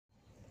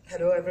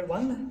Hello,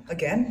 everyone,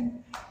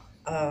 again.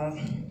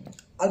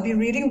 I'll be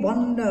reading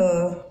one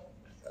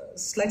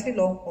slightly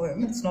long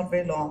poem. It's not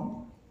very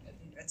long.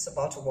 It's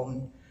about a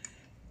woman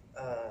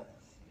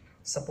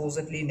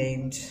supposedly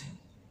named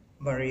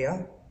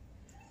Maria.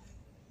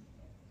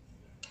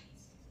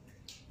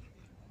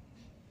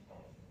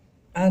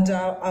 And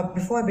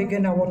before I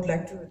begin, I would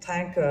like to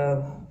thank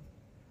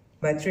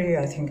Maitri,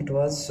 I think it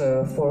was,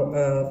 for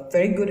a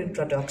very good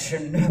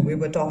introduction. We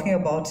were talking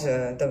about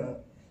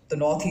the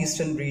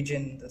northeastern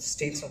region, the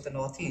states of the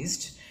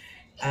northeast,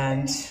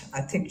 and I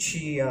think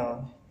she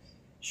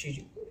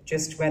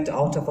just went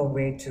out of her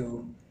way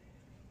to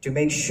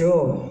make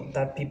sure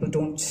that people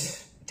don't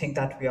think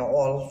that we are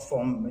all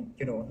from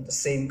the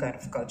same kind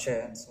of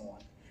culture and so on.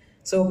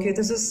 So okay,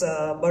 this is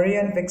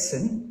Maria and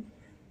Vixen.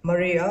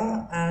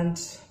 Maria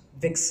and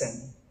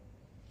Vixen.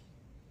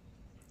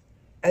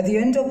 At the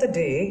end of the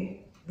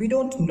day, we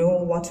don't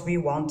know what we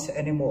want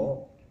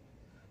anymore,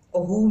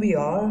 or who we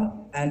are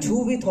and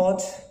who we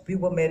thought we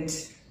were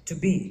meant to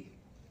be.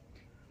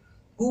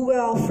 Who were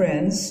our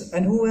friends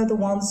and who were the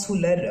ones who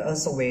led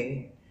us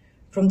away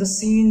from the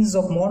scenes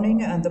of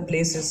mourning and the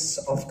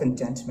places of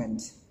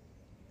contentment.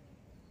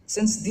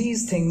 Since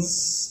these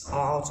things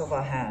are out of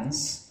our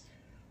hands,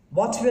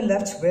 what we're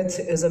left with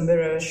is a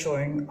mirror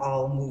showing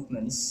our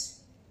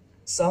movements.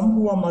 Some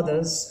who are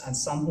mothers and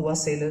some who are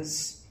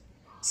sailors,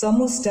 some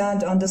who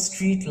stand under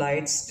street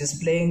lights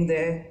displaying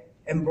their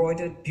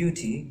embroidered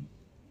beauty,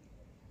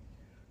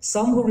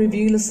 some who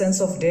reveal a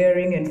sense of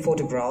daring in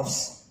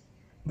photographs,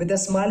 with their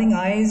smiling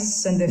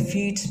eyes and their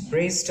feet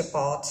braced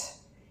apart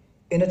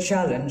in a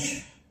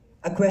challenge,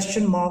 a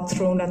question mark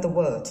thrown at the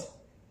world.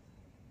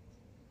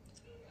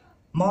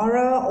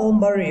 Mara or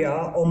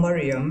Maria or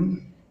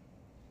Mariam,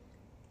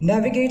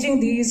 navigating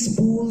these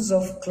pools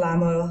of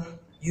clamor,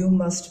 you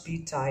must be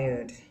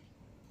tired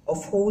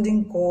of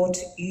holding court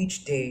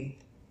each day,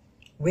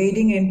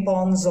 wading in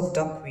ponds of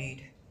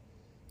duckweed,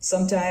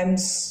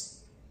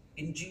 sometimes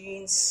in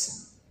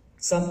jeans,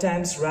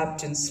 sometimes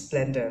wrapped in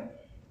splendor.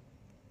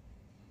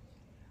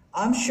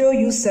 I'm sure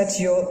you set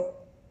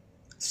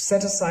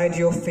aside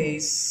your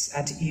face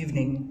at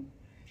evening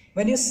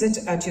when you sit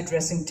at your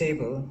dressing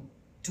table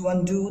to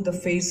undo the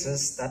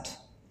faces that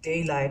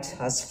daylight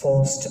has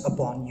forced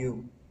upon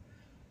you.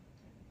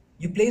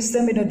 You place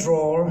them in a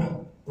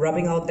drawer,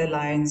 rubbing out their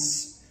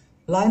lines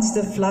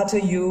that flatter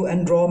you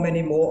and draw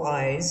many more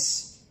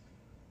eyes.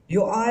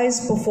 Your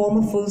eyes perform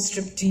a full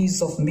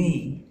striptease of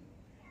me,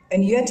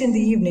 and yet in the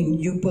evening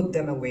you put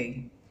them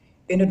away,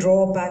 in a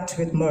drawer packed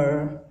with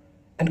myrrh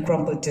and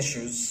crumpled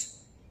tissues.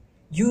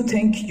 You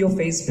think your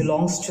face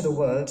belongs to the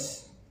world,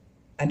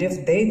 and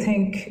if they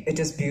think it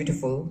is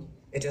beautiful,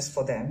 it is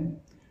for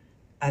them,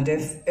 and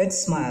if it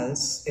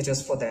smiles, it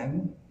is for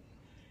them.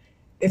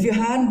 If your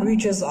hand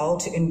reaches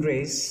out in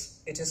grace,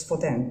 it is for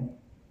them.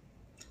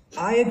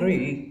 I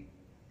agree.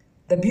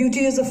 The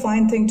beauty is a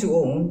fine thing to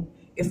own,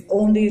 if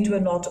only it were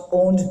not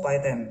owned by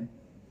them.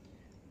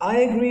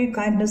 I agree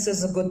kindness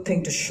is a good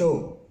thing to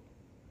show.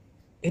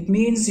 It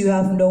means you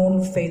have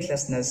known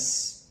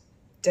faithlessness,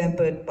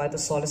 tempered by the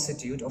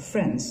solicitude of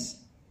friends.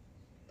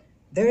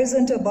 There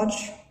isn't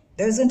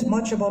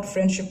much about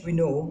friendship we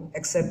know,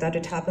 except that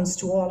it happens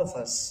to all of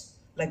us,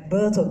 like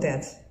birth or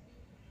death,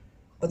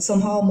 but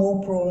somehow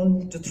more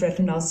prone to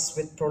threaten us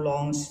with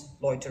prolonged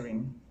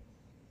loitering.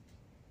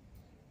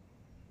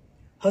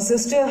 Her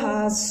sister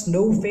has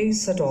no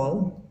face at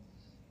all,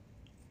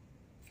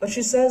 but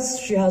she says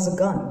she has a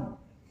gun,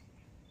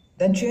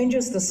 then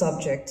changes the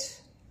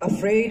subject,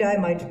 afraid I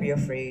might be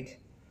afraid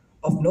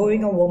of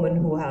knowing a woman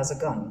who has a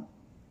gun.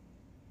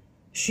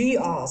 She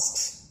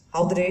asks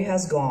how the day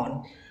has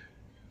gone.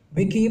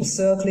 We keep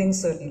circling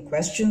certain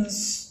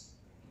questions,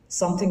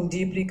 something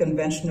deeply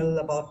conventional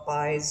about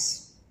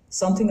pies,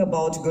 something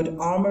about good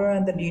armor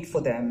and the need for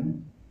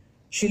them.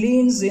 She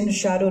leans in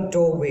shadowed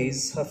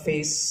doorways, her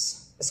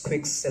face as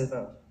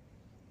quicksilver.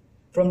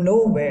 From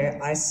nowhere,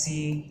 I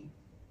see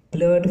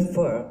blurred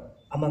fur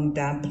among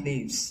damp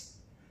leaves.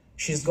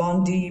 She's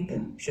gone deep,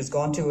 she's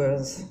gone to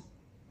earth.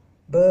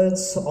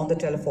 Birds on the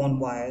telephone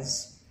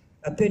wires,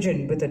 a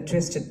pigeon with a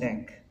twisted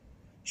neck.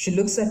 She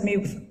looks at me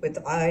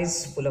with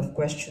eyes full of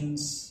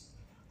questions,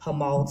 her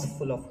mouth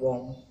full of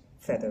warm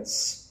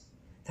feathers.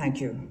 Thank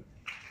you.